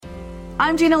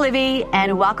I'm Gina Livy,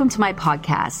 and welcome to my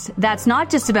podcast. That's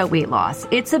not just about weight loss.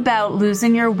 It's about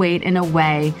losing your weight in a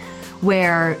way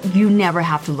where you never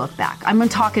have to look back. I'm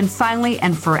talking finally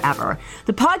and forever.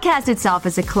 The podcast itself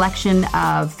is a collection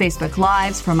of Facebook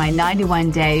Lives from my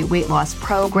 91-day weight loss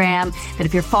program that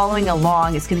if you're following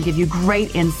along, it's going to give you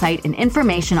great insight and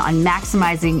information on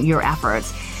maximizing your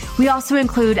efforts. We also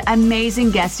include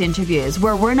amazing guest interviews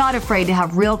where we're not afraid to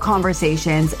have real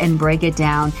conversations and break it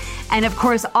down. And of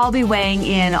course, I'll be weighing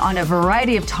in on a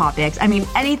variety of topics. I mean,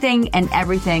 anything and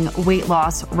everything weight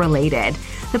loss related.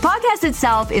 The podcast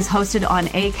itself is hosted on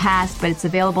Acast, but it's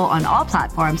available on all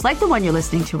platforms like the one you're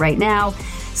listening to right now,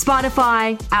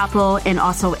 Spotify, Apple, and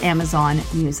also Amazon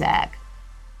Music.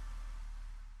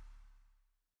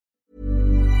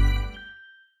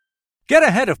 Get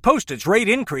ahead of postage rate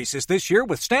increases this year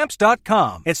with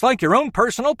Stamps.com. It's like your own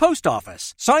personal post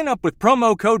office. Sign up with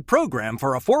promo code PROGRAM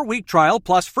for a 4-week trial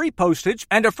plus free postage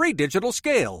and a free digital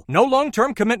scale. No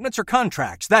long-term commitments or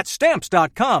contracts. That's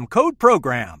Stamps.com, code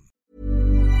PROGRAM.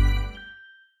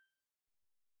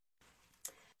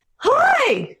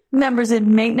 Hi, members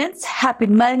in maintenance. Happy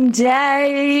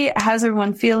Monday. How's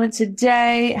everyone feeling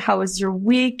today? How was your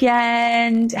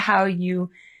weekend? How are you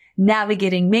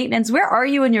navigating maintenance? Where are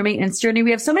you in your maintenance journey? We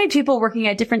have so many people working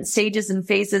at different stages and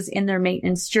phases in their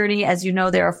maintenance journey. As you know,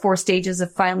 there are 4 stages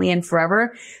of finally and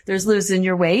forever. There's losing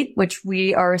your weight, which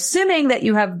we are assuming that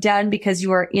you have done because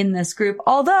you are in this group.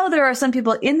 Although there are some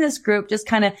people in this group just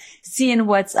kind of seeing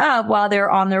what's up while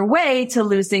they're on their way to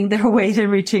losing their weight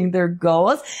and reaching their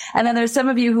goals. And then there's some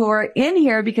of you who are in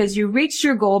here because you reached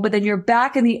your goal, but then you're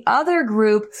back in the other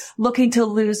group looking to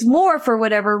lose more for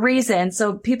whatever reason.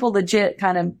 So people legit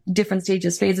kind of different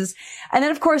stages, phases. And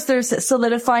then of course there's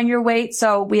solidifying your weight.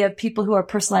 So we have people who are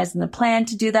personalizing the plan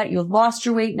to do that. You lost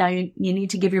your weight. Now you need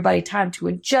to give your body time to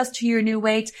adjust to your new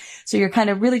weight. So you're kind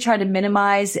of really trying to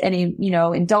minimize any,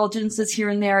 indulgences here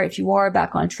and there if you are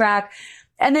back on track.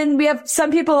 And then we have some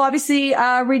people obviously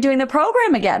redoing the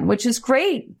program again, which is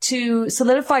great to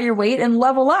solidify your weight and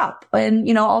level up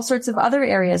and, all sorts of other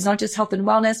areas, not just health and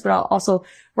wellness, but also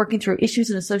working through issues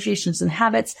and associations and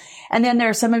habits. And then there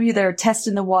are some of you that are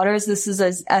testing the waters. This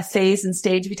is a phase and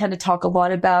stage we tend to talk a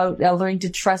lot about, learning to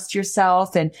trust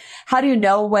yourself. And how do you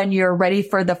know when you're ready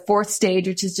for the 4th stage,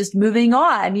 which is just moving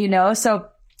on, So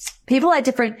people at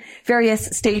different various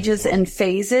stages and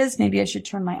phases. Maybe I should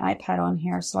turn my iPad on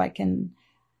here so I can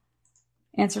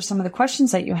answer some of the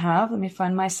questions that you have. Let me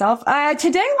find myself.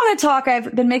 Today I want to talk,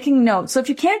 I've been making notes. So if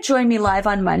you can't join me live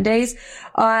on Mondays,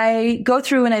 I go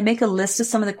through and I make a list of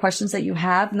some of the questions that you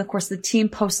have. And of course, the team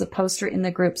posts a poster in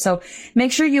the group. So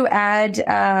make sure you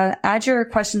add your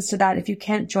questions to that if you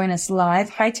can't join us live.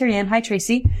 Hi, Terry Ann. Hi,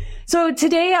 Tracy. So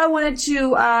today I wanted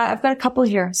to, I've got a couple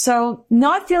here. So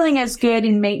not feeling as good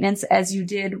in maintenance as you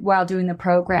did while doing the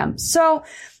program.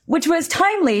 Which was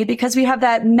timely because we have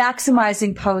that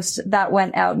maximizing post that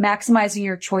went out, maximizing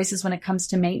your choices when it comes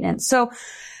to maintenance. So,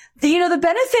 the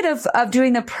benefit of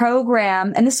doing the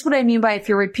program, and this is what I mean by if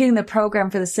you're repeating the program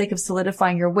for the sake of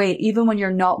solidifying your weight, even when you're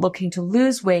not looking to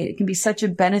lose weight, it can be such a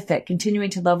benefit,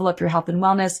 continuing to level up your health and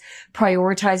wellness,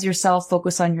 prioritize yourself,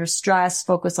 focus on your stress,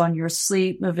 focus on your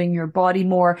sleep, moving your body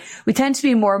more. We tend to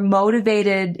be more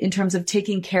motivated in terms of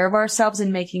taking care of ourselves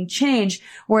and making change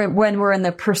when we're in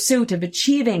the pursuit of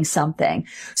achieving something.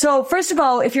 So first of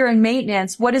all, if you're in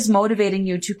maintenance, what is motivating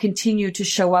you to continue to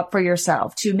show up for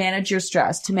yourself, to manage your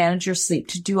stress, to manage your sleep,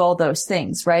 to do all those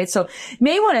things, right? So you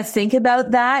may want to think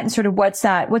about that and sort of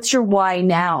what's your why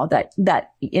now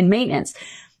that in maintenance.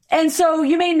 And so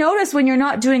you may notice when you're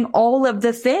not doing all of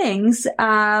the things,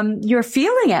 you're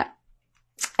feeling it.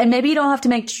 And maybe you don't have to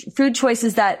make food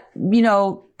choices that,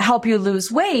 help you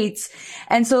lose weight.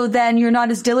 And so then you're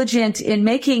not as diligent in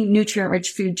making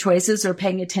nutrient-rich food choices or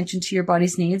paying attention to your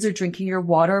body's needs or drinking your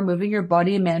water or moving your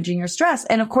body and managing your stress.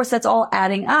 And of course, that's all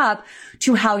adding up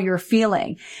to how you're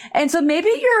feeling. And so maybe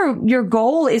your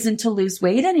goal isn't to lose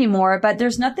weight anymore, but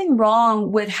there's nothing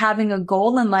wrong with having a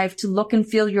goal in life to look and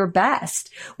feel your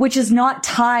best, which is not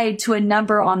tied to a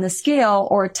number on the scale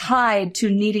or tied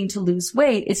to needing to lose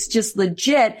weight. It's just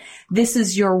legit. This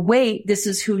is your weight. This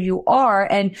is who you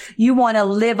are. And you want to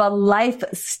live a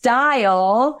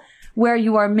lifestyle where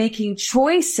you are making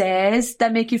choices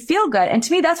that make you feel good. And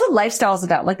to me, that's what lifestyle is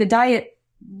about. Like the diet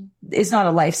is not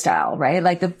a lifestyle, right?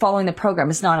 Like following the program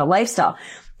is not a lifestyle.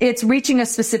 It's reaching a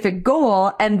specific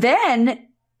goal. And then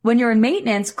when you're in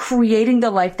maintenance, creating the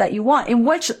life that you want. In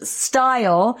which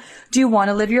style do you want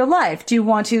to live your life? Do you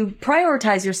want to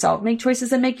prioritize yourself, make choices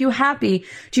that make you happy?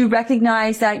 Do you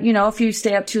recognize that, if you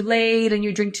stay up too late and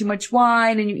you drink too much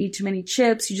wine and you eat too many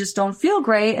chips, you just don't feel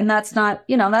great, and that's not,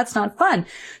 that's not fun.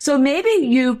 So maybe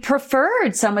you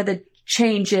preferred some of the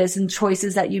changes and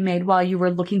choices that you made while you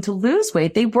were looking to lose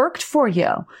weight. They worked for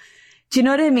you. Do you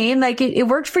know what I mean? Like it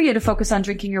worked for you to focus on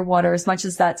drinking your water, as much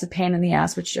as that's a pain in the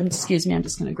ass, which, excuse me, I'm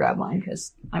just going to grab mine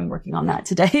because I'm working on that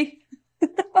today.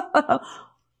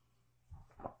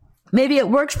 Maybe it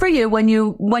worked for you when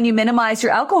you minimize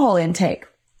your alcohol intake.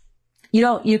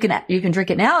 You can drink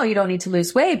it now. You don't need to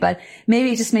lose weight, but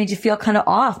maybe it just made you feel kind of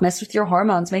off, messed with your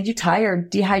hormones, made you tired,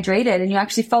 dehydrated, and you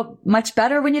actually felt much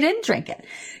better when you didn't drink it.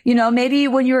 Maybe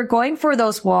when you were going for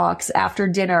those walks after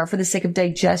dinner for the sake of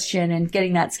digestion and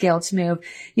getting that scale to move,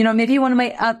 maybe you want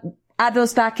to add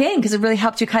those back in because it really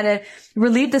helped you kind of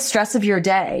relieve the stress of your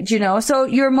day, So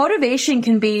your motivation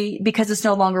can be, because it's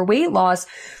no longer weight loss,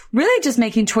 really just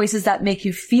making choices that make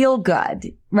you feel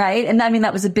good, right? And I mean,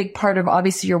 that was a big part of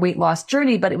obviously your weight loss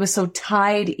journey, but it was so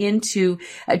tied into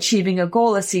achieving a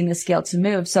goal of seeing the scale to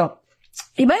move. So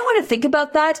you might want to think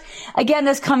about that. Again,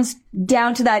 this comes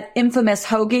down to that infamous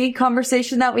hoagie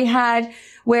conversation that we had,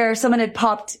 where someone had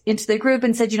popped into the group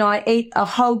and said, I ate a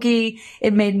hoagie.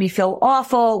 It made me feel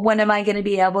awful. When am I going to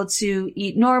be able to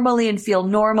eat normally and feel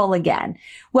normal again?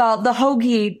 Well, the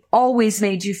hoagie always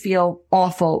made you feel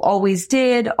awful. Always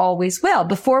did, always will.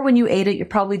 Before, when you ate it, you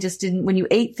probably just didn't. When you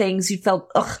ate things, you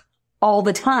felt all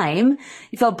the time.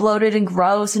 You felt bloated and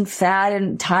gross and fat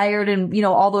and tired and,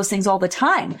 all those things all the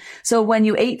time. So when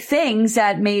you ate things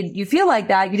that made you feel like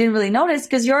that, you didn't really notice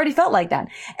because you already felt like that.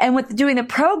 And with doing the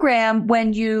program,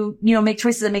 when you make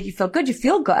choices that make you feel good, you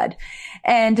feel good.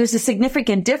 And there's a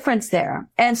significant difference there.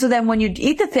 And so then when you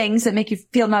eat the things that make you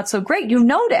feel not so great, you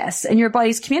notice, and your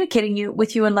body's communicating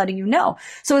with you and letting you know.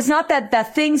 So it's not that the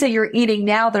things that you're eating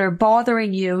now that are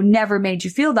bothering you never made you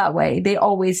feel that way. They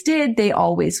always did. They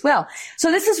always will.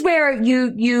 So this is where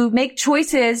you make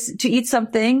choices to eat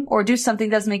something or do something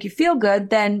that doesn't make you feel good.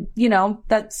 Then,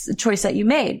 that's a choice that you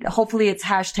made. Hopefully it's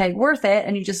 #worth it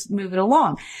and you just move it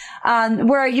along.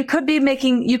 Where you could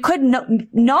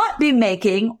not be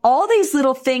making all these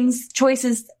little things,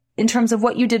 choices in terms of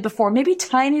what you did before, maybe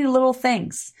tiny little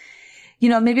things.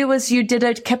 Maybe it was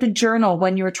kept a journal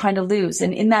when you were trying to lose.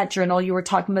 And in that journal, you were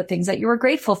talking about things that you were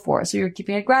grateful for. So you're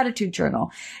keeping a gratitude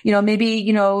journal. Maybe,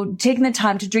 taking the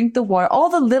time to drink the water, all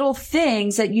the little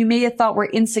things that you may have thought were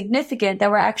insignificant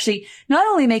that were actually not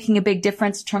only making a big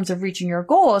difference in terms of reaching your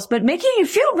goals, but making you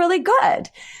feel really good.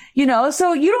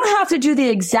 So you don't have to do the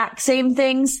exact same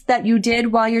things that you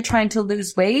did while you're trying to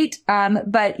lose weight.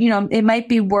 But, it might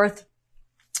be worth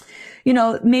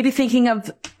maybe thinking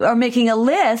of or making a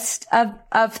list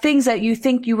of things that you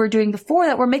think you were doing before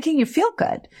that were making you feel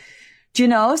good.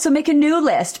 So make a new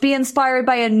list. Be inspired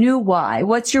by a new why.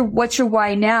 What's your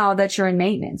why now that you're in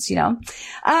maintenance, The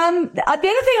other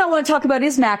thing I want to talk about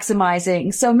is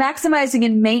maximizing. So maximizing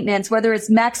in maintenance, whether it's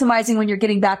maximizing when you're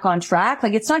getting back on track,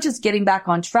 like it's not just getting back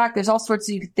on track. There's all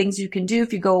sorts of things you can do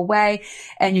if you go away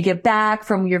and you get back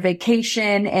from your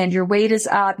vacation and your weight is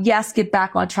up. Yes, get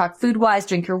back on track food wise,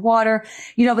 drink your water,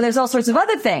 but there's all sorts of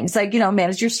other things like,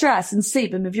 manage your stress and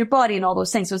sleep and move your body and all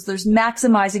those things. So there's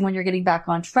maximizing when you're getting back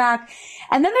on track.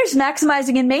 And then there's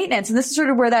maximizing in maintenance. And this is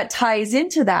sort of where that ties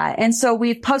into that. And so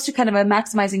we've posted kind of a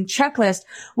maximizing checklist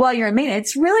while you're in maintenance.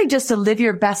 It's really just to live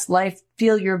your best life,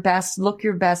 feel your best, look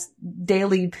your best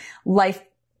daily life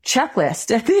checklist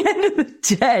at the end of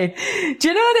the day. Do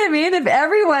you know what I mean? If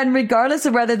everyone, regardless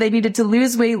of whether they needed to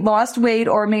lose weight, lost weight,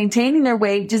 or maintaining their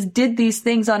weight, just did these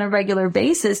things on a regular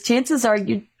basis, chances are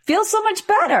you'd feel so much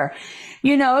better.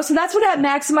 So that's what that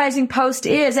maximizing post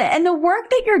is. And the work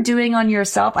that you're doing on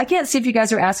yourself, I can't see if you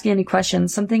guys are asking any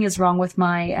questions. Something is wrong with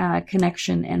my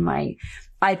connection and my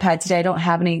iPad today. I don't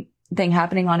have anything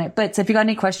happening on it. But if you got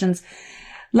any questions,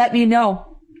 let me know.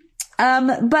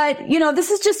 But this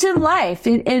is just in life,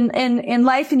 in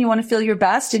life, and you want to feel your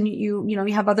best, and you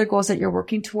have other goals that you're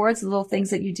working towards. The little things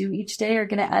that you do each day are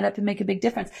going to add up and make a big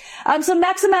difference. So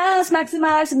maximize.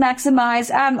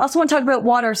 I also want to talk about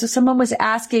water. So someone was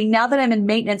asking, now that I'm in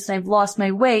maintenance and I've lost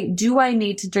my weight, do I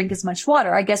need to drink as much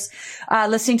water? I guess,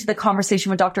 listening to the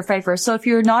conversation with Dr. Pfeiffer. So if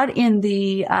you're not in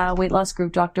the, weight loss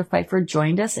group, Dr. Pfeiffer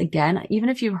joined us again, even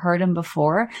if you've heard him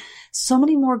before. So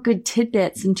many more good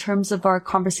tidbits in terms of our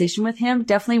conversation with him.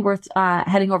 Definitely worth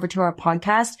heading over to our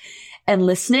podcast and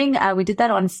listening. We did that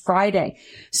on Friday.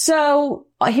 So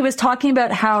he was talking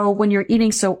about how when you're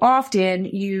eating so often,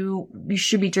 you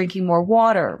should be drinking more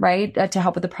water, right? To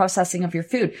help with the processing of your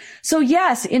food. So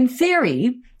yes, in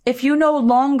theory, if you no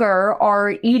longer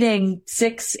are eating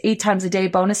 6-8 times a day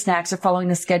bonus snacks or following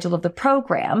the schedule of the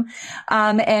program,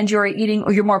 and you're eating,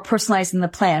 or you're more personalizing the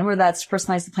plan, whether that's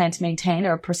personalize the plan to maintain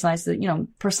or personalize the,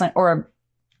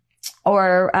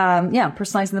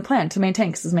 personalizing the plan to maintain,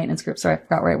 because it's maintenance group. Sorry, I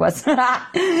forgot where I was.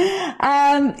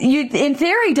 You, in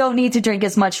theory, don't need to drink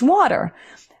as much water.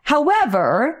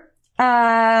 However,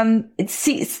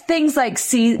 things like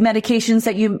medications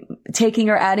that you taking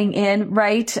or adding in,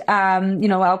 right?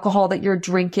 Alcohol that you're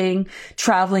drinking,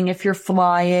 traveling if you're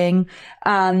flying,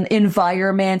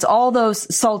 environment, all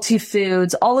those salty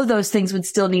foods, all of those things would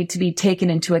still need to be taken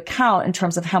into account in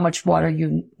terms of how much water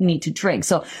you need to drink.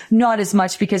 So not as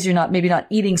much because you're maybe not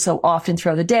eating so often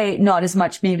throughout the day, not as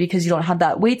much maybe because you don't have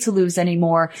that weight to lose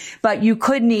anymore, but you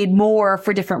could need more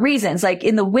for different reasons. Like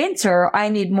in the winter, I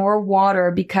need more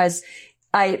water because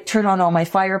I turn on all my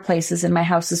fireplaces and my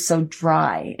house is so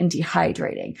dry and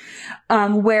dehydrating.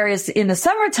 Whereas in the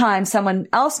summertime, someone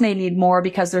else may need more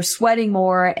because they're sweating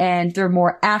more and they're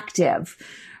more active,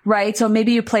 right? So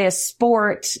maybe you play a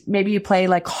sport, maybe you play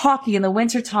like hockey in the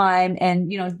wintertime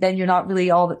and, then you're not really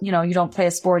you don't play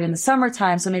a sport in the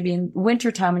summertime. So maybe in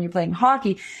wintertime when you're playing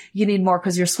hockey, you need more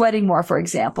because you're sweating more, for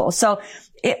example. So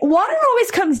water always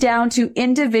comes down to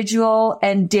individual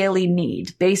and daily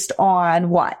need based on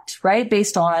what, right?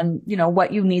 Based on,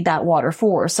 what you need that water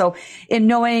for. So in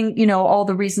knowing, all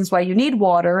the reasons why you need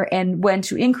water and when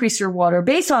to increase your water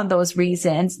based on those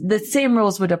reasons, the same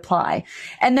rules would apply.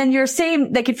 And then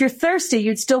like if you're thirsty,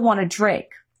 you'd still want to drink.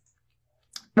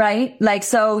 Right? Like,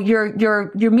 so you're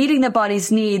meeting the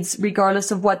body's needs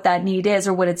regardless of what that need is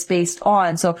or what it's based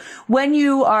on. So when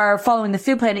you are following the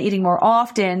food plan and eating more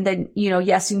often, then,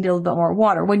 yes, you need a little bit more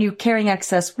water. When you're carrying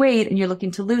excess weight and you're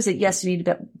looking to lose it, yes, you need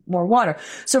a bit more water.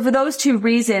 So for those two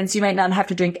reasons, you might not have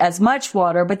to drink as much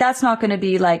water, but that's not going to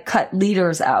be like cut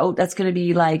liters out. That's going to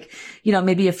be like,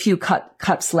 maybe a few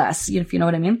cups less, if you know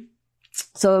what I mean.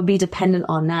 So it would be dependent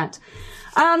on that.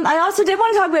 I also did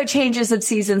want to talk about changes of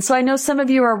season. So I know some of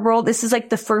you are this is like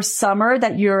the first summer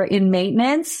that you're in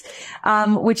maintenance,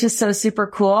 which is so super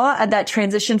cool. That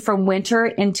transition from winter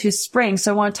into spring.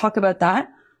 So I want to talk about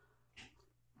that.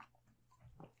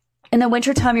 In the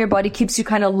wintertime, your body keeps you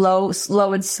kind of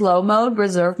slow and slow mode,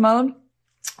 reserve mode.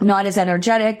 Not as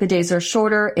energetic. The days are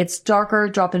shorter. It's darker,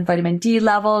 drop in vitamin D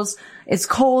levels. It's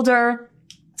colder.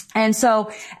 And so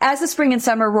as the spring and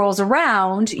summer rolls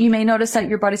around, you may notice that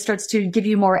your body starts to give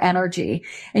you more energy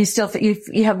and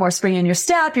you have more spring in your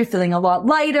step. You're feeling a lot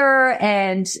lighter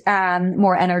and,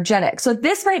 more energetic. So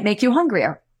this might make you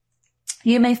hungrier.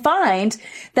 You may find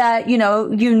that,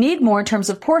 you need more in terms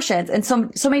of portions. And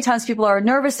so many times people are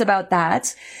nervous about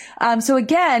that. So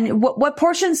again, what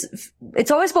portions, it's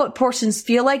always about what portions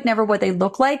feel like, never what they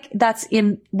look like. That's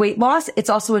in weight loss. It's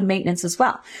also in maintenance as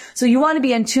well. So you want to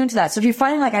be in tune to that. So if you're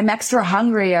finding like I'm extra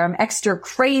hungry or I'm extra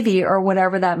cravey or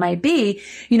whatever that might be,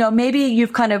 maybe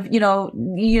you've kind of,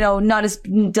 not as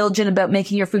diligent about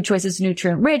making your food choices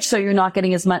nutrient rich. So you're not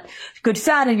getting as much good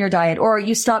fat in your diet, or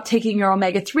you stop taking your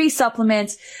omega-3 supplements,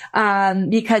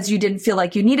 because you didn't feel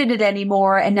like you needed it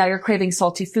anymore. And now you're craving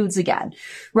salty foods again,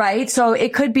 right? So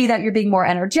it could be that you're being more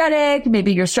energetic.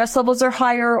 Maybe your stress levels are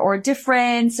higher or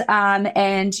different.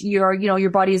 And your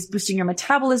body is boosting your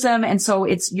metabolism. And so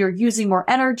you're using more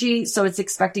energy. So it's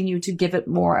expecting you to give it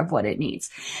more of what it needs.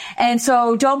 And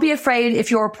so don't be afraid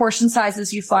if your portion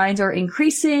sizes you find are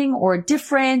increasing or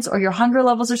different, or your hunger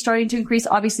levels are starting to increase.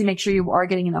 Obviously make sure you are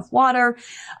getting enough water.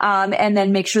 And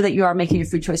then make sure that you are making your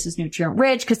food choices nutrient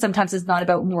rich, because sometimes it's not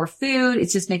about more food.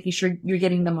 It's just making sure you're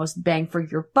getting the most bang for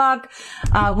your buck.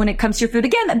 When it comes to your food,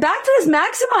 again, back to this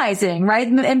maximizing, right?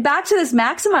 And back to this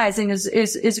maximizing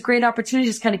is a great opportunity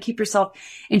to just kind of keep yourself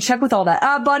in check with all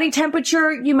that. Body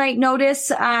temperature, you might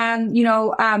notice,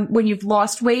 when you've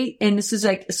lost weight, and this is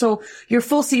like, so your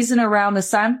full season around the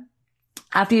sun,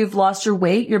 after you've lost your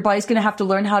weight, your body's going to have to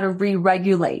learn how to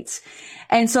re-regulate.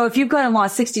 And so if you've gone and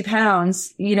lost 60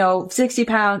 pounds, 60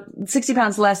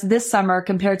 pounds less this summer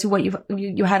compared to what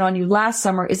you had on you last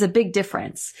summer is a big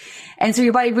difference. And so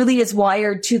your body really is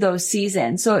wired to those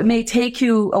seasons. So it may take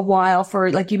you a while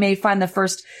you may find the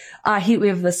first heat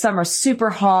wave of the summer super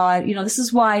hot. This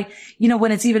is why,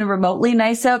 when it's even remotely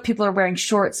nice out, people are wearing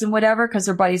shorts and whatever, because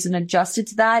their bodies are adjusted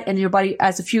to that. And your body,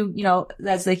 as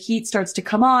the heat starts to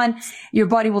come on, your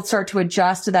body will start to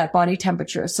adjust to that body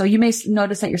temperature. So you may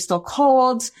notice that you're still cold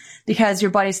because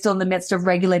your body's still in the midst of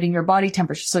regulating your body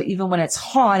temperature. So even when it's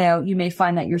hot out, you may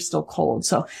find that you're still cold.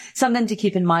 So something to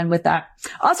keep in mind with that.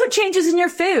 Also changes in your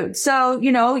food. So,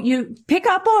 you pick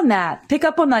up on that.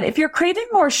 If you're craving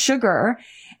more sugar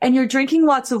and you're drinking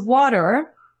lots of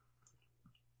water,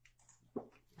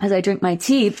 as I drink my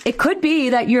tea, it could be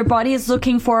that your body is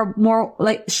looking for more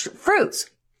like fruits.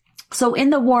 So in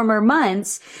the warmer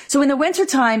months, so in the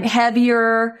wintertime,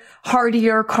 heavier,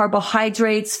 heartier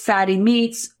carbohydrates, fatty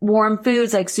meats, warm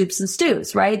foods like soups and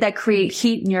stews, right? That create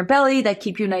heat in your belly, that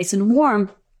keep you nice and warm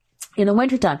in the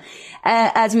wintertime.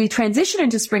 As we transition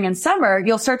into spring and summer,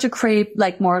 you'll start to crave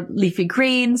like more leafy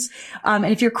greens. And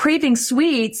if you're craving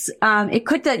sweets, it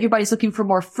could that your body's looking for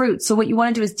more fruit. So what you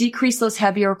want to do is decrease those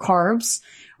heavier carbs,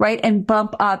 right? And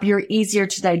bump up your easier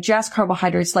to digest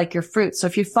carbohydrates like your fruits. So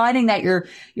if you're finding that you're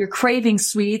craving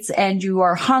sweets and you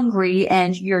are hungry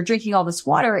and you're drinking all this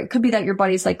water, it could be that your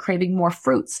body's like craving more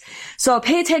fruits. So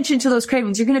pay attention to those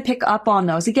cravings. You're going to pick up on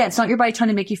those. Again, it's not your body trying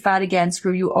to make you fat again,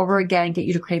 screw you over again, get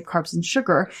you to crave carbs and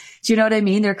sugar. Do you know what I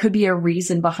mean? There could be a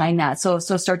reason behind that. So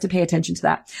start to pay attention to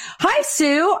that. Hi,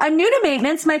 Sue. I'm new to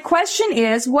maintenance. My question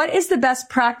is, what is the best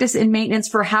practice in maintenance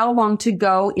for how long to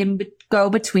go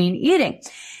between eating?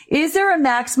 Is there a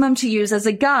maximum to use as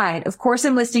a guide? Of course,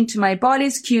 I'm listening to my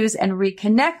body's cues and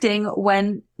reconnecting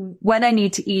when I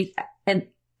need to eat and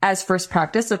as first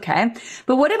practice. Okay.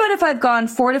 But what about if I've gone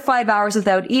 4 to 5 hours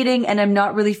without eating and I'm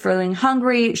not really feeling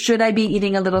hungry? Should I be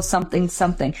eating a little something?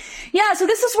 Yeah. So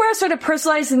this is where I started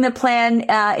personalizing the plan,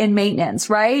 in maintenance,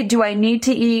 right? Do I need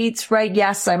to eat? Right.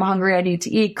 Yes, I'm hungry. I need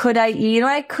to eat. Could I eat?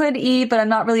 I could eat, but I'm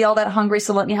not really all that hungry.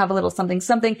 So let me have a little something.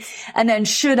 And then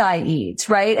should I eat?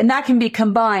 Right. And that can be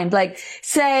combined. Like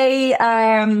say,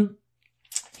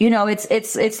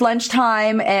 it's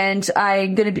lunchtime and I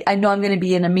know I'm going to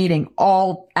be in a meeting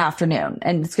all afternoon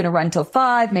and it's going to run till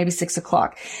 5, maybe 6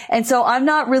 o'clock. And so I'm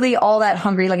not really all that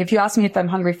hungry. Like if you ask me if I'm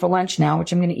hungry for lunch now,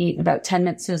 which I'm going to eat in about 10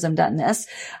 minutes as soon as I'm done this,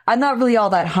 I'm not really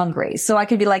all that hungry. So I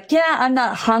could be like, yeah, I'm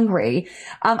not hungry.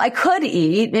 I could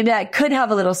eat. Maybe I could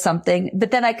have a little something,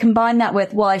 but then I combine that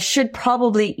with, well, I should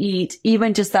probably eat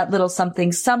even just that little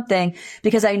something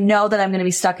because I know that I'm going to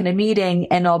be stuck in a meeting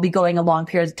and I'll be going a long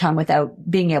period of time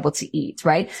without being able to eat,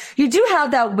 right? You do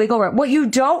have that wiggle room. What you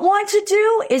don't want to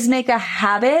do is make a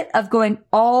habit of going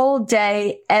all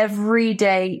day, every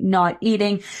day, not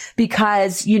eating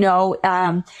because,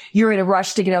 you're in a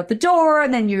rush to get out the door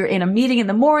and then you're in a meeting in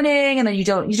the morning and then you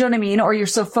know what I mean? Or you're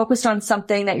so focused on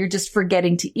something that you're just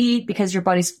forgetting to eat because your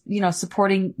body's,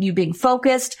 supporting you being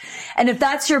focused. And if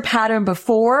that's your pattern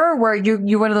before where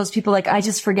you're one of those people like, I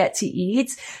just forget to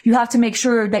eat, you have to make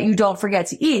sure that you don't forget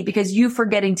to eat because you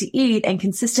forgetting to eat and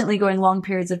consistently going long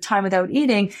periods of time without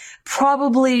eating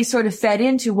probably sort of fed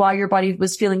into why your body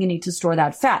was feeling you need to store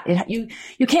that fat. You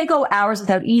can't go hours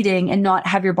without eating and not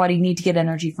have your body need to get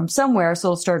energy from somewhere. So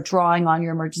it'll start drawing on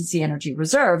your emergency energy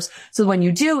reserves. So when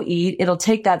you do eat, it'll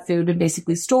take that food and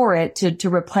basically store it to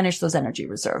replenish those energy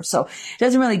reserves. So it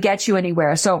doesn't really get you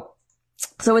anywhere. So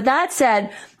with that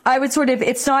said, I would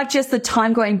it's not just the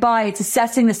time going by, it's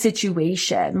assessing the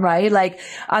situation, right? Like,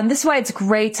 this is why it's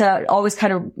great to always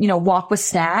kind of, walk with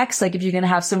snacks. Like if you're going to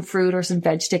have some fruit or some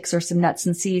veg sticks or some nuts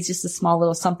and seeds, just a small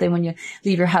little something when you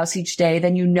leave your house each day,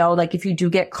 then like if you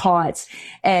do get caught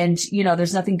and,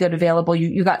 there's nothing good available,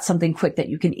 you got something quick that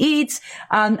you can eat.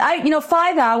 5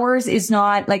 hours is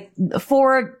not like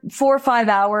 4 or 5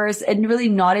 hours and really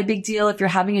not a big deal if you're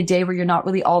having a day where you're not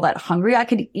really all that hungry. I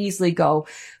could easily go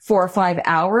 4 or 5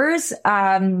 hours.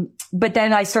 But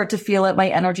then I start to feel it. My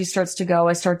energy starts to go.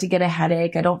 I start to get a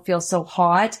headache. I don't feel so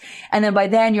hot. And then by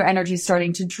then your energy is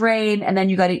starting to drain and then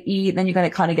you got to eat and then you got to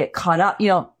kind of get caught up. Do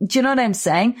you know what I'm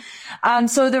saying?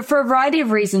 For a variety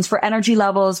of reasons, for energy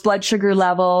levels, blood sugar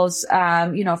levels,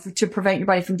 to prevent your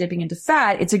body from dipping into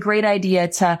fat, it's a great idea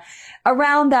to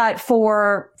around that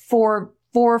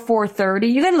 4:30.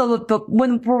 You get a little bit, but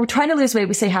when we're trying to lose weight,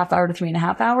 we say half hour to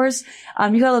 3.5 hours.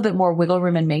 You got a little bit more wiggle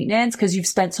room in maintenance because you've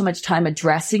spent so much time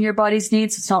addressing your body's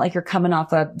needs. It's not like you're coming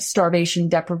off a starvation,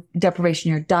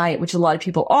 deprivation in your diet, which a lot of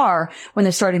people are when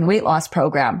they're starting the weight loss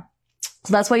program.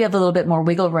 So that's why you have a little bit more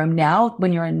wiggle room now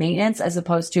when you're in maintenance as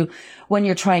opposed to when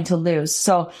you're trying to lose.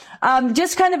 So,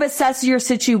 just kind of assess your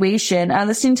situation,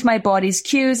 listening to my body's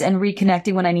cues and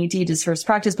reconnecting when I need to eat is first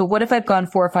practice. But what if I've gone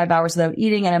 4 or 5 hours without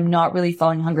eating and I'm not really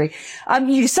feeling hungry?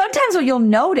 Sometimes what you'll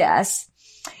notice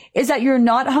is that you're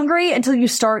not hungry until you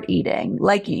start eating.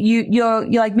 Like you're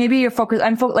like, maybe you're focused.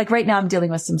 Like right now I'm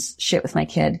dealing with some shit with my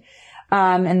kid.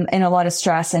 And a lot of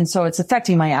stress. And so it's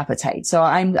affecting my appetite. So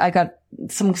I got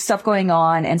some stuff going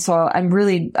on. And so I'm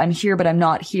here, but I'm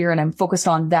not here and I'm focused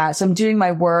on that. So I'm doing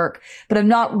my work, but I'm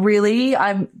not really,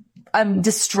 I'm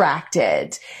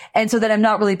distracted. And so that I'm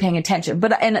not really paying attention.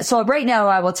 And so right now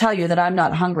I will tell you that I'm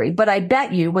not hungry, but I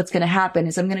bet you what's going to happen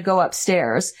is I'm going to go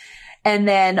upstairs and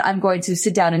then I'm going to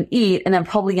sit down and eat and I'm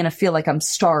probably going to feel like I'm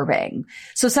starving.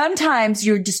 So sometimes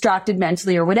you're distracted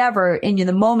mentally or whatever. And in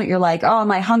the moment you're like, oh,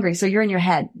 am I hungry? So you're in your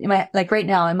head. Right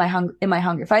now, am I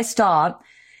hungry? If I stop,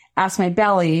 ask my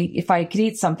belly if I could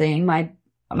eat something, my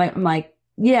I'm like,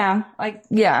 yeah, I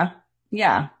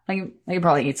could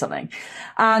probably eat something.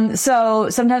 So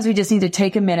sometimes we just need to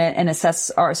take a minute and assess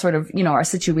our sort of, our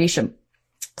situation.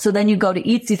 So then you go to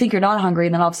eat, so you think you're not hungry,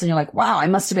 and then all of a sudden you're like, wow, I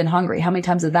must have been hungry. How many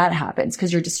times did that happen? It's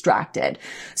because you're distracted.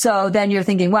 So then you're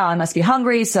thinking, wow, I must be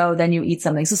hungry. So then you eat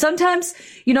something. So sometimes,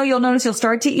 you'll notice you'll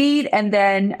start to eat and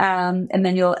then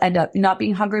you'll end up not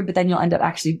being hungry, but then you'll end up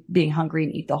actually being hungry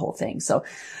and eat the whole thing. So,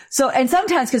 and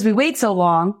sometimes because we wait so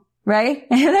long, right?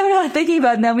 And then we're not thinking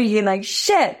about it, and then we get like,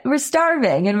 shit, we're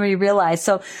starving, and we realize.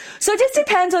 So it just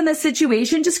depends on the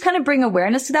situation. Just kind of bring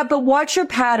awareness to that, but watch your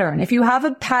pattern. If you have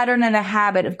a pattern and a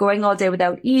habit of going all day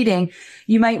without eating,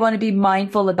 you might want to be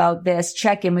mindful about this.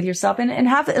 Check in with yourself and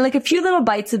have like a few little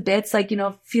bites of bits, like,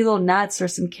 a few little nuts or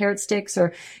some carrot sticks or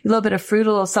a little bit of fruit,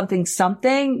 a little something,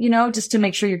 just to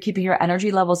make sure you're keeping your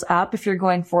energy levels up. If you're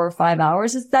going 4 or 5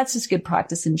 hours, that's just good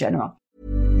practice in general.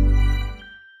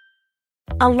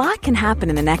 A lot can happen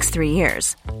in the next 3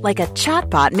 years. Like a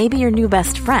chatbot may be your new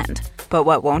best friend. But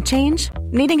what won't change?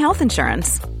 Needing health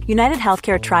insurance. United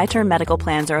Healthcare Tri-Term Medical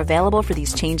Plans are available for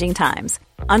these changing times.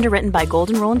 Underwritten by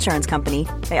Golden Rule Insurance Company,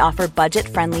 they offer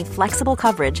budget-friendly, flexible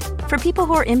coverage for people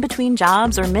who are in between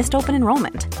jobs or missed open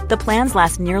enrollment. The plans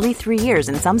last nearly 3 years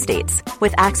in some states,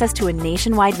 with access to a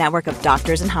nationwide network of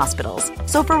doctors and hospitals.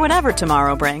 So for whatever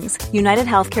tomorrow brings, United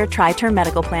Healthcare Tri-Term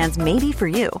Medical Plans may be for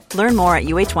you. Learn more at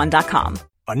uh1.com.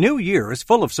 A new year is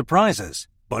full of surprises,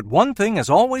 but one thing is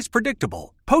always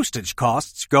predictable. Postage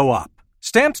costs go up.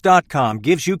 Stamps.com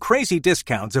gives you crazy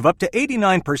discounts of up to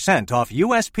 89% off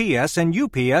USPS and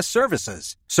UPS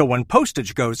services. So when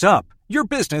postage goes up, your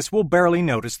business will barely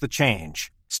notice the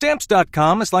change.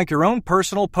 Stamps.com is like your own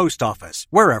personal post office,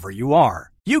 wherever you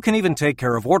are. You can even take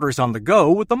care of orders on the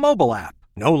go with the mobile app.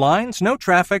 No lines, no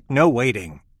traffic, no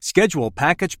waiting. Schedule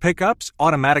package pickups,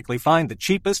 automatically find the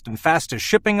cheapest and fastest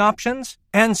shipping options,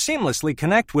 and seamlessly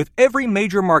connect with every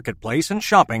major marketplace and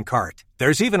shopping cart.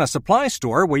 There's even a supply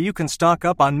store where you can stock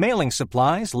up on mailing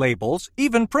supplies, labels,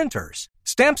 even printers.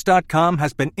 Stamps.com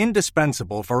has been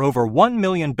indispensable for over 1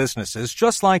 million businesses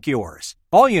just like yours.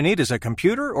 All you need is a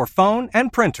computer or phone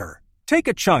and printer. Take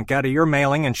a chunk out of your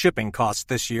mailing and shipping costs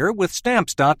this year with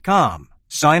Stamps.com.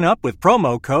 Sign up with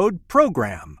promo code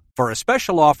PROGRAM for a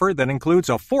special offer that includes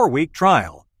a 4-week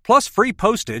trial, plus free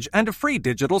postage and a free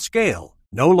digital scale.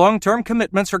 No long-term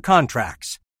commitments or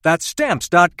contracts. That's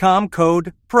Stamps.com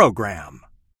code PROGRAM.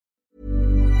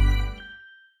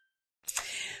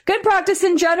 Good practice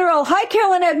in general. Hi,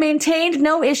 Carolyn. I've maintained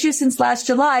no issue since last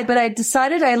July, but I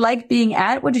decided I like being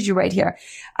at, what did you write here?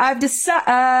 I've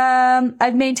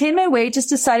maintained my weight, just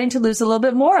deciding to lose a little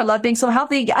bit more. I love being so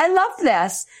healthy. I love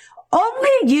this.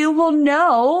 Only you will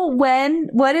know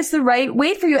what is the right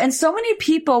weight for you. And so many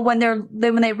people, when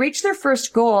they reach their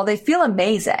first goal, they feel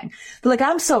amazing. They're like,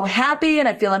 I'm so happy and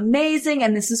I feel amazing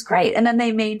and this is great. And then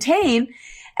they maintain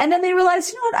and then they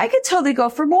realize, I could totally go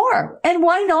for more. And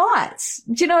why not?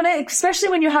 Do you know what I mean? Especially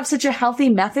when you have such a healthy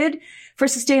method for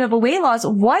sustainable weight loss,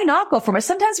 why not go for it?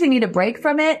 Sometimes we need a break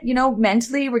from it.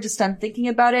 Mentally, we're just done thinking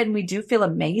about it and we do feel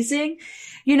amazing.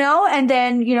 And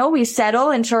then, we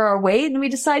settle into our weight and we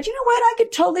decide, what? I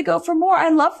could totally go for more. I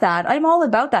love that. I'm all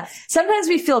about that. Sometimes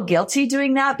we feel guilty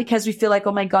doing that because we feel like,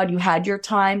 oh my God, you had your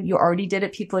time. You already did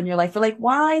it. People in your life are like,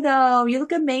 why though? You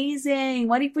look amazing.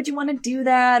 Why would you want to do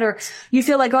that? Or you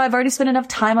feel like, oh, I've already spent enough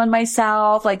time on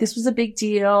myself. Like this was a big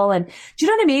deal. And do you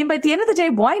know what I mean? But at the end of the day,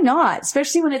 why not?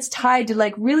 Especially when it's tied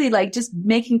to really just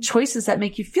making choices that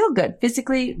make you feel good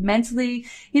physically, mentally,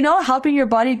 helping your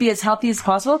body be as healthy as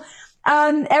possible.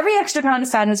 Every extra pound of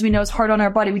fat, as we know, is hard on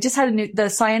our body. We just had the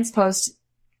science post.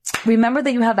 Remember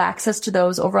that you have access to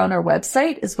those over on our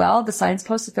website as well, the science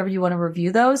post, if ever you want to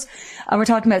review those. We're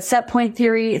talking about set point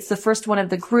theory. It's the first one of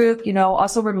the group,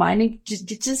 also reminding,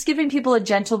 just giving people a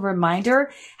gentle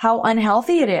reminder how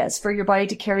unhealthy it is for your body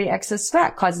to carry excess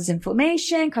fat, causes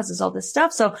inflammation, causes all this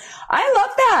stuff. So I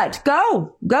love that.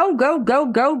 Go, go, go, go,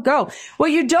 go, go.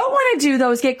 What you don't want to do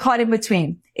though is get caught in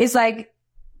between. It's like,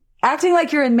 acting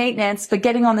like you're in maintenance, but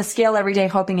getting on the scale every day,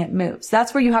 hoping it moves.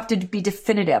 That's where you have to be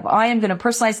definitive. I am going to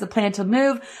personalize the plan to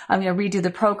move. I'm going to redo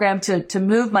the program to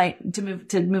move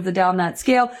the down that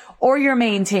scale, or you're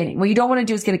maintaining. What you don't want to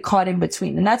do is get caught in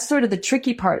between. And that's sort of the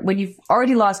tricky part. When you've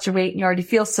already lost your weight and you already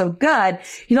feel so good,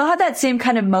 you don't have that same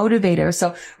kind of motivator.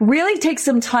 So really take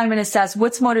some time and assess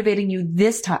what's motivating you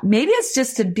this time. Maybe it's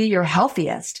just to be your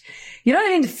healthiest. You don't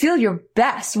need to feel your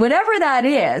best, whatever that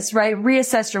is, right?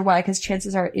 Reassess your why, because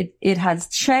chances are it has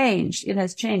changed. It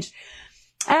has changed.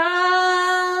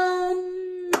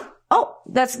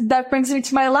 That brings me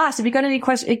to my last. If you got any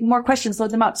more questions, load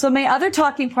them up. So my other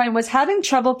talking point was having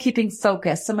trouble keeping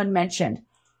focus. Someone mentioned.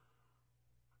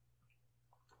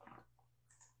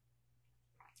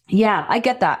 Yeah, I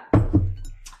get that.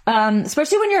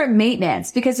 Especially when you're at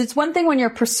maintenance, because it's one thing when you're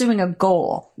pursuing a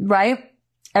goal, right?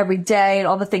 Every day and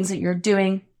all the things that you're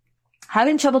doing,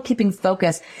 having trouble keeping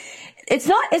focus. Is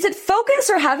it focus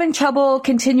or having trouble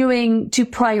continuing to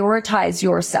prioritize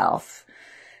yourself?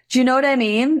 Do you know what I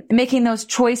mean? Making those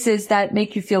choices that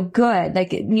make you feel good,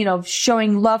 like,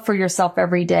 showing love for yourself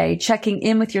every day, checking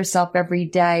in with yourself every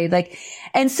day.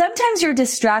 And sometimes you're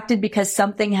distracted because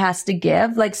something has to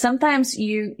give. Like sometimes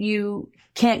you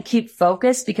can't keep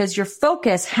focused because your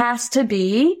focus has to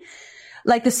be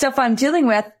like the stuff I'm dealing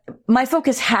with. My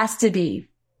focus has to be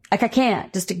like, I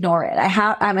can't just ignore it.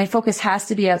 My focus has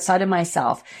to be outside of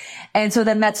myself. And so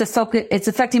then it's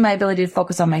affecting my ability to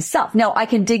focus on myself. Now I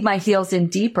can dig my heels in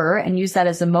deeper and use that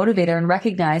as a motivator and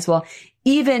recognize, well,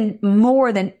 even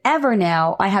more than ever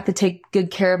now, I have to take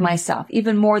good care of myself.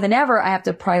 Even more than ever, I have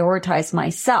to prioritize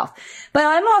myself. But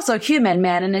I'm also human,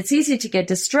 man, and it's easy to get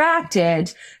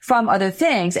distracted from other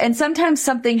things. And sometimes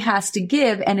something has to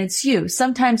give, and it's you.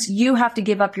 Sometimes you have to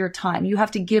give up your time. You have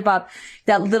to give up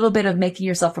that little bit of making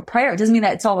yourself a priority. It doesn't mean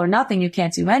that it's all or nothing. You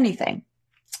can't do anything.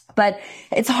 But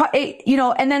it's hard,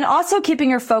 and then also keeping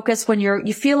your focus when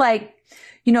you feel like,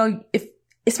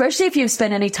 especially if you've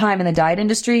spent any time in the diet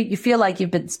industry, you feel like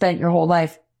you've spent your whole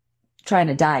life trying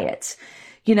to diet,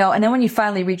 and then when you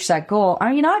finally reach that goal,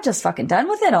 are you not just fucking done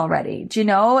with it already? Do you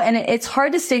know? And it's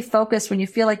hard to stay focused when you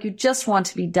feel like you just want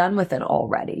to be done with it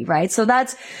already, right? So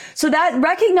that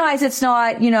recognize it's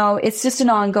not, it's just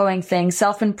an ongoing thing,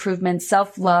 self-improvement,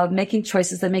 self-love, making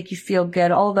choices that make you feel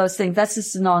good, all of those things. That's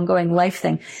just an ongoing life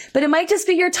thing. But it might just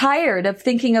be you're tired of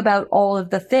thinking about all of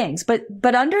the things.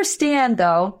 But understand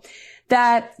though,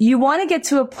 that you want to get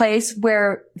to a place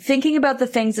where thinking about the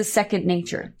things is second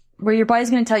nature, where your body's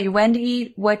going to tell you when to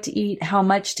eat, what to eat, how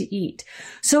much to eat.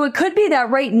 So it could be that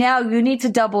right now you need to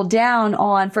double down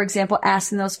on, for example,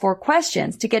 asking those 4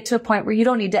 questions to get to a point where you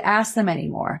don't need to ask them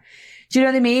anymore. Do you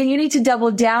know what I mean? You need to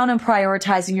double down on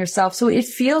prioritizing yourself so it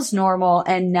feels normal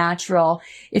and natural.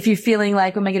 If you're feeling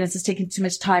like, oh my goodness, it's taking too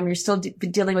much time, you're still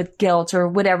dealing with guilt or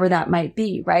whatever that might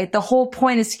be, right? The whole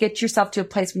point is to get yourself to a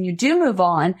place when you do move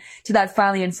on to that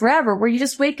finally and forever, where you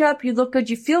just wake up, you look good,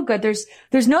 you feel good.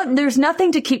 There's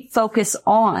nothing to keep focus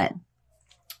on.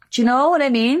 Do you know what I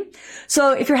mean?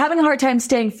 So if you're having a hard time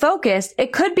staying focused,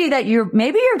 it could be that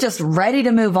maybe you're just ready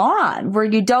to move on, where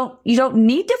you don't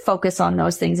need to focus on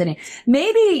those things anymore.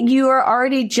 Maybe you are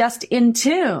already just in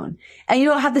tune and you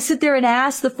don't have to sit there and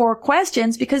ask the 4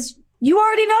 questions because you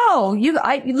already know.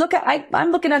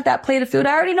 I'm looking at that plate of food.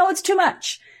 I already know it's too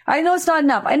much. I know it's not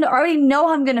enough. I already know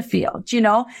how I'm going to feel. Do you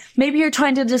know? Maybe you're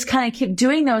trying to just kind of keep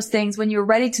doing those things when you're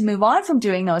ready to move on from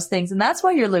doing those things. And that's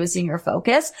why you're losing your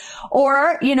focus.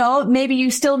 Or, maybe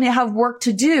you still have work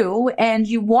to do and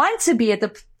you want to be at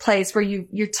the place where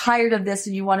you're tired of this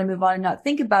and you want to move on and not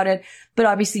think about it. But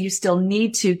obviously you still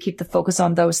need to keep the focus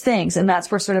on those things. And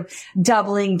that's where sort of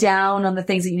doubling down on the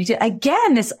things that you need to.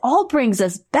 Again, this all brings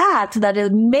us back to that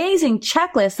amazing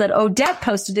checklist that Odette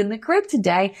posted in the group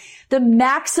today, the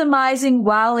maximizing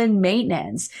while in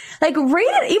maintenance. Like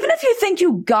read it, even if you think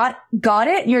you got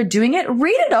it and you're doing it,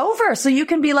 read it over so you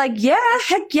can be like, yeah,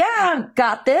 heck yeah,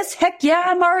 got this. Heck yeah,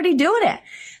 I'm already doing it.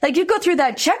 Like you go through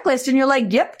that checklist and you're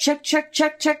like, yep, check,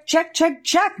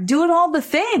 doing all the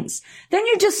things. Then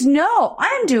you just know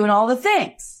I'm doing all the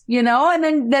things,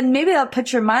 and then maybe that'll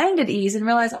put your mind at ease and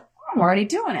realize, oh, I'm already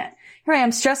doing it. Here I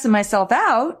am stressing myself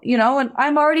out, and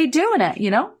I'm already doing it,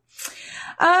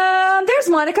 There's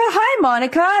Monica. Hi,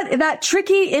 Monica. That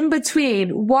tricky in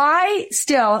between. Why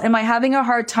still am I having a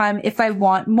hard time if I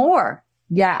want more?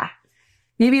 Yeah.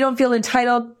 Maybe you don't feel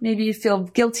entitled. Maybe you feel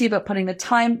guilty about putting the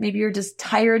time. Maybe you're just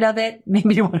tired of it.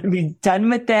 Maybe you want to be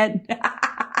done with it.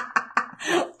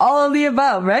 All of the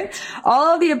above, right?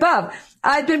 All of the above.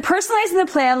 I've been personalizing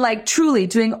the plan, like truly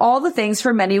doing all the things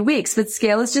for many weeks. The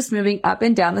scale is just moving up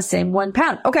and down the same 1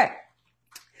 pound. Okay.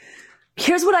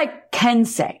 Here's what I can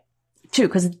say too,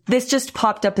 because this just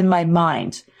popped up in my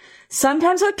mind.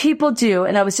 Sometimes what people do,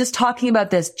 and I was just talking about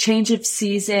this, change of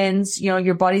seasons,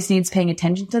 your body's needs paying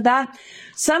attention to that.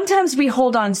 Sometimes we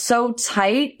hold on so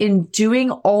tight in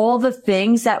doing all the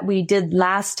things that we did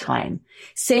last time.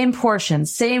 Same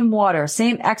portions, same water,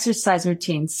 same exercise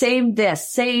routine, same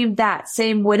this, same that,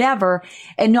 same whatever,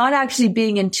 and not actually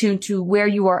being in tune to where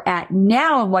you are at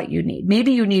now and what you need.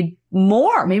 Maybe you need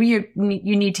more. Maybe you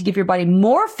need to give your body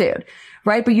more food,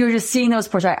 right? But you're just seeing those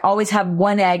portions. I always have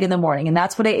 1 egg in the morning, and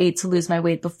that's what I ate to lose my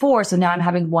weight before. So now I'm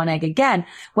having 1 egg again,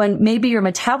 when maybe your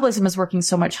metabolism is working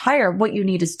so much higher. What you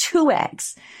need is 2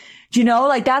 eggs. Do you know,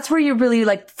 like that's where you really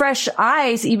like fresh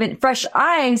eyes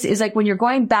is like when you're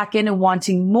going back in and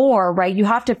wanting more, right? You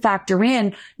have to factor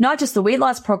in not just the weight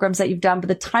loss programs that you've done, but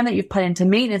the time that you've put into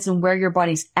maintenance and where your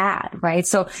body's at, right?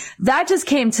 So that just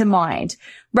came to mind,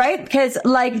 right? Because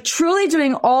like truly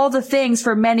doing all the things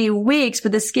for many weeks,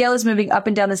 but the scale is moving up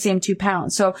and down the same 2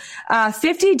 pounds. So,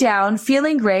 50 down,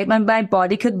 feeling great. My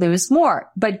body could lose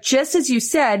more. But just as you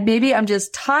said, maybe I'm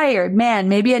just tired. Man,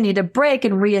 maybe I need a break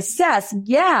and reassess.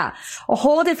 Yeah. A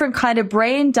whole different kind of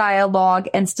brain dialogue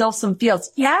and still some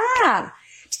feels. Yeah.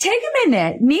 Take a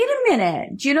minute, need a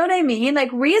minute. Do you know what I mean?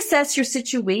 Like reassess your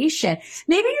situation.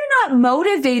 Maybe you're not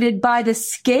motivated by the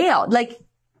scale. Like,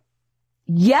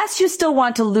 yes, you still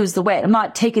want to lose the weight. I'm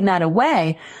not taking that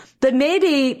away, but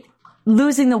maybe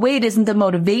losing the weight isn't the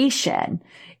motivation.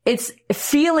 It's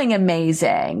feeling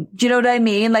amazing. Do you know what I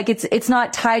mean? Like it's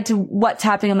not tied to what's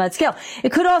happening on that scale.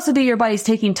 It could also be your body's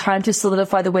taking time to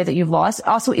solidify the weight that you've lost.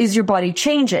 Also, is your body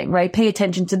changing, right? Pay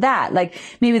attention to that. Like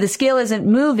maybe the scale isn't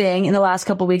moving in the last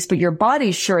couple of weeks, but your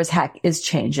body sure as heck is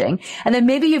changing. And then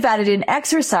maybe you've added in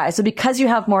exercise. So because you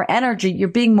have more energy, you're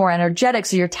being more energetic.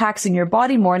 So you're taxing your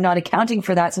body more, not accounting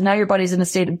for that. So now your body's in a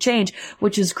state of change,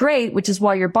 which is great, which is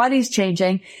why your body's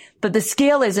changing, but the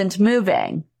scale isn't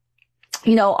moving.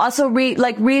 You know, also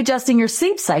readjusting your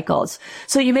sleep cycles.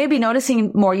 So you may be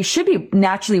noticing more. You should be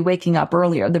naturally waking up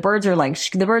earlier. The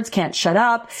birds can't shut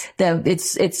up.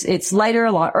 It's lighter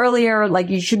a lot earlier. Like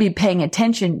you should be paying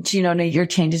attention to, your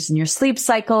changes in your sleep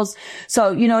cycles.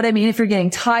 So, you know what I mean? If you're getting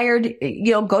tired,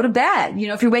 go to bed.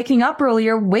 If you're waking up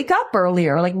earlier, wake up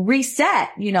earlier, like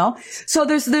reset, So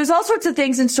there's all sorts of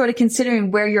things in sort of considering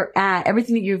where you're at,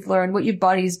 everything that you've learned, what your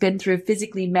body's been through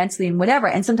physically, mentally, and whatever.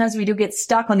 And sometimes we do get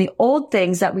stuck on the old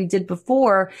things that we did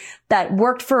before that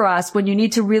worked for us when you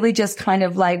need to really just kind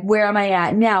of like, where am I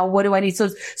at now? What do I need? So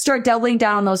start doubling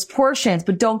down on those portions,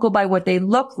 but don't go by what they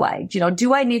look like.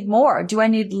 Do I need more? Do I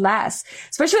need less?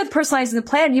 Especially with personalizing the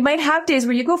plan, you might have days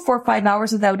where you go 4 or 5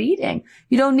 hours without eating.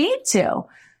 You don't need to.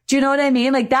 Do you know what I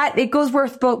mean? Like that, it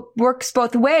works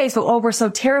both ways, but we're so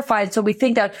terrified. So we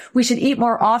think that we should eat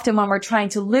more often when we're trying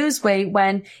to lose weight,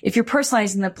 when if you're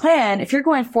personalizing the plan, if you're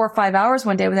going 4 or 5 hours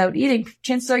one day without eating,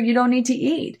 chances are you don't need to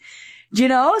eat.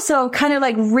 So kind of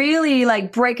like really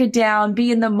like break it down,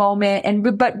 be in the moment, and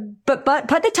but put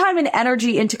the time and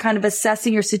energy into kind of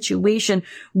assessing your situation.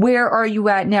 Where are you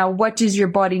at now? What does your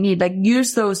body need? Like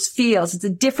use those feels. It's a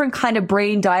different kind of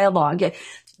brain dialogue.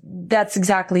 That's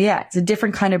exactly it. It's a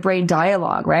different kind of brain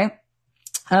dialogue, right?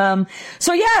 So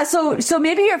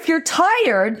maybe if you're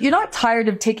tired, you're not tired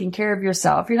of taking care of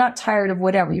yourself. You're not tired of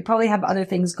whatever. You probably have other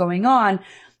things going on.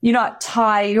 You're not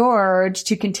tired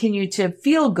to continue to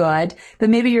feel good, but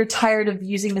maybe you're tired of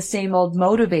using the same old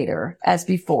motivator as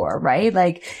before, right?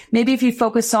 Like maybe if you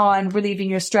focus on relieving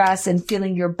your stress and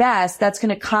feeling your best, that's going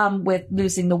to come with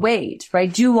losing the weight,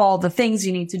 right? Do all the things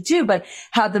you need to do, but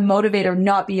have the motivator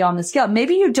not be on the scale.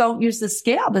 Maybe you don't use the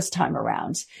scale this time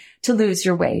around to lose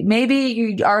your weight. Maybe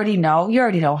you already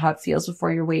know how it feels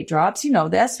before your weight drops. You know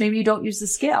this. Maybe you don't use the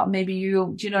scale. Maybe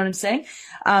do you know what I'm saying?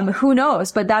 Who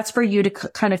knows? But that's for you to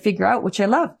kind of figure out, which I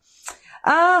love.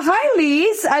 Hi,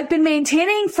 Lise. I've been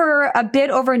maintaining for a bit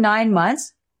over 9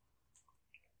 months.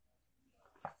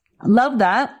 Love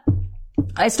that.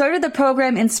 I started the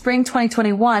program in spring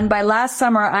 2021. By last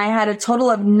summer, I had a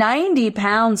total of 90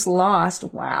 pounds lost.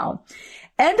 Wow.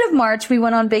 End of March, we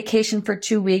went on vacation for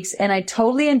 2 weeks and I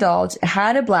totally indulged,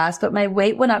 had a blast, but my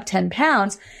weight went up 10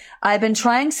 pounds. I've been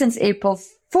trying since April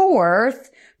 4th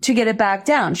to get it back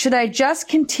down. Should I just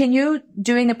continue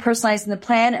doing the personalizing the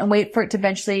plan and wait for it to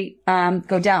eventually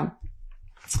go down?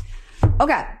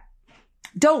 Okay.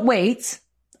 Don't wait.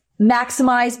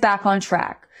 Maximize back on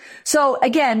track. So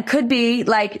again, could be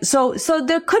like, so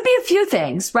there could be a few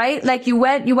things, right? Like you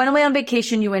went away on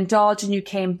vacation, you indulged and you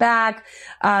came back.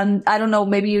 I don't know,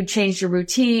 maybe you changed your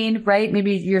routine, right?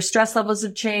 Maybe your stress levels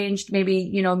have changed.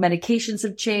 Maybe, medications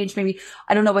have changed. Maybe,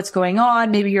 I don't know what's going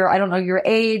on. Maybe I don't know your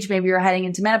age. Maybe you're heading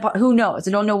into menopause. Who knows?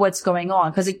 I don't know what's going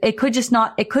on because it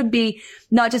could be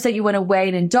not just that you went away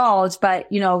and indulged, but,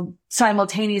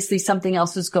 simultaneously something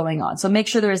else is going on. So make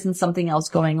sure there isn't something else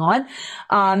going on.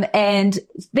 And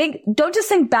don't just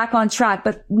think back on track,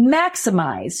 but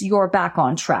maximize your back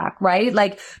on track, right?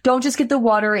 Like don't just get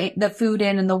the food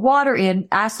in and the water in.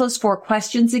 Ask those 4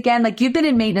 questions again. Like you've been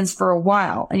in maintenance for a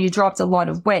while and you dropped a lot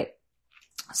of weight.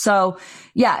 So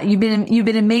yeah, you've been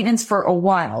in maintenance for a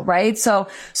while, right? So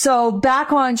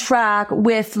back on track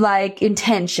with like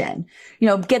intention,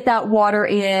 get that water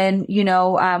in,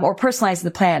 or personalize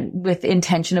the plan with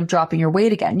intention of dropping your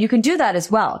weight again. You can do that as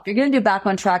well. If you're going to do back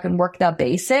on track and work the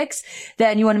basics,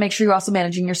 then you want to make sure you're also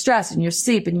managing your stress and your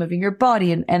sleep and moving your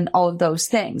body and all of those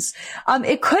things.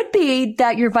 It could be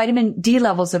that your vitamin D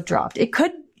levels have dropped.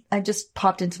 I just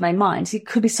popped into my mind. It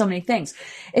could be so many things.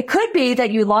 It could be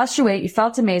that you lost your weight, you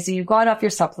felt amazing, you got off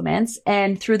your supplements,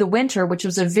 and through the winter, which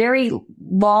was a very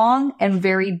long and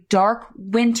very dark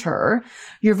winter,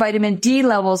 your vitamin D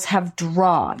levels have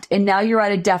dropped, and now you're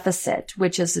at a deficit,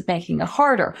 which is making it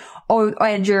harder.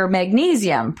 And your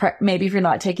magnesium, maybe if you're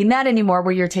not taking that anymore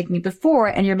where you're taking it before,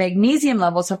 and your magnesium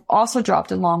levels have also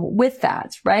dropped along with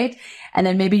that, right? And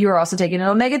then maybe you're also taking an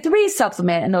omega-3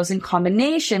 supplement, and those in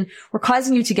combination were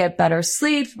causing you to get better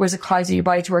sleep, was it causing your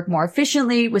body to work more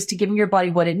efficiently, was to giving your body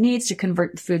what it needs to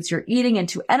convert the foods you're eating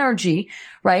into energy,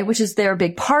 right? Which is their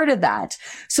big part of that.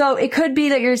 So it could be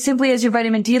that you're simply, as your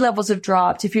vitamin D levels have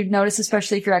dropped, if you've noticed,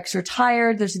 especially if you're extra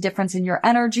tired, there's a difference in your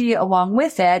energy along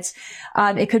with it.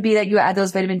 It could be that you add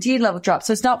those vitamin D level drops.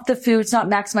 So it's not the food, it's not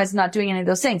maximizing, not doing any of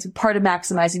those things. Part of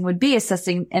maximizing would be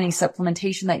assessing any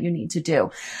supplementation that you need to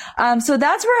do. So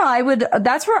that's where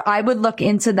I would look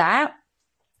into that.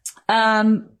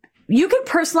 You can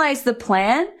personalize the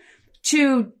plan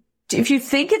to, if you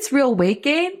think it's real weight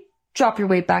gain, drop your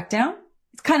weight back down.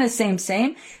 It's kind of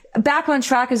same. Back on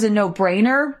track is a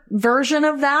no-brainer version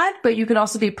of that, but you can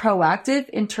also be proactive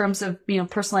in terms of,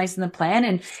 personalizing the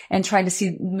plan and trying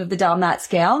to move the dial on that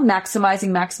scale,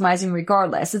 maximizing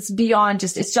regardless. It's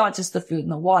not just the food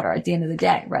and the water at the end of the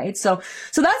day, right? So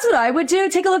that's what I would do.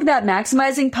 Take a look at that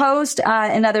maximizing post,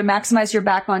 and either maximize your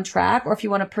back on track, or if you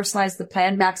want to personalize the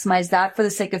plan, maximize that for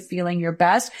the sake of feeling your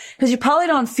best, because you probably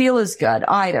don't feel as good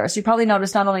either. So you probably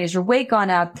notice not only has your weight gone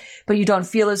up, but you don't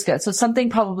feel as good. So something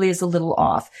probably is a little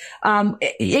off.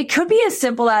 It could be as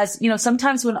simple as,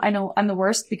 sometimes when I know I'm the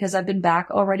worst because I've been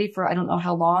back already for I don't know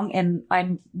how long, and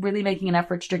I'm really making an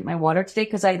effort to drink my water today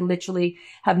because I literally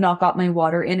have not got my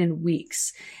water in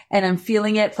weeks, and I'm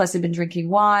feeling it. Plus I've been drinking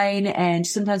wine, and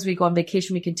sometimes we go on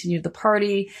vacation, we continue the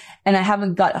party, and I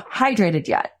haven't got hydrated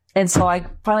yet. And so I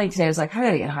finally today was like, I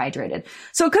gotta get hydrated.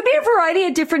 So it could be a variety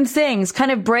of different things, kind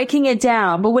of breaking it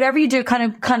down, but whatever you do,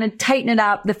 kind of tighten it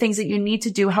up, the things that you need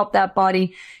to do, help that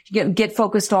body get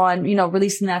focused on,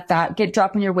 releasing that fat,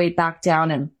 dropping your weight back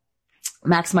down, and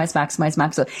maximize.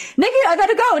 Nikki, I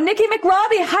gotta go. Nikki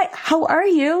McRobbie, hi, how are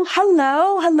you?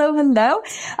 Hello.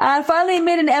 Finally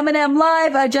made an M&M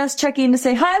live. Just checking to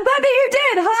say hi. I'm glad that you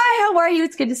did. Hi, how are you?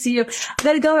 It's good to see you. I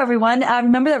gotta go, everyone.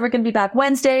 Remember that we're gonna be back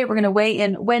Wednesday. We're gonna weigh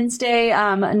in Wednesday.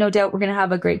 No doubt we're gonna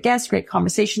have a great guest, great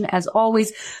conversation as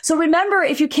always. So remember,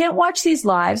 if you can't watch these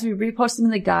lives, we repost them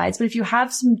in the guides, but if you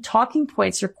have some talking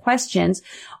points or questions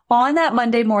on that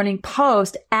Monday morning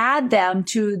post, add them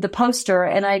to the poster.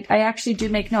 And I actually do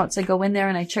make notes. I go in there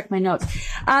and I check my notes.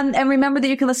 And remember that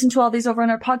you can listen to all these over on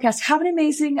our podcast. Have an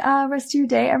amazing rest of your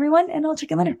day, everyone. And I'll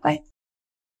check you later. Bye.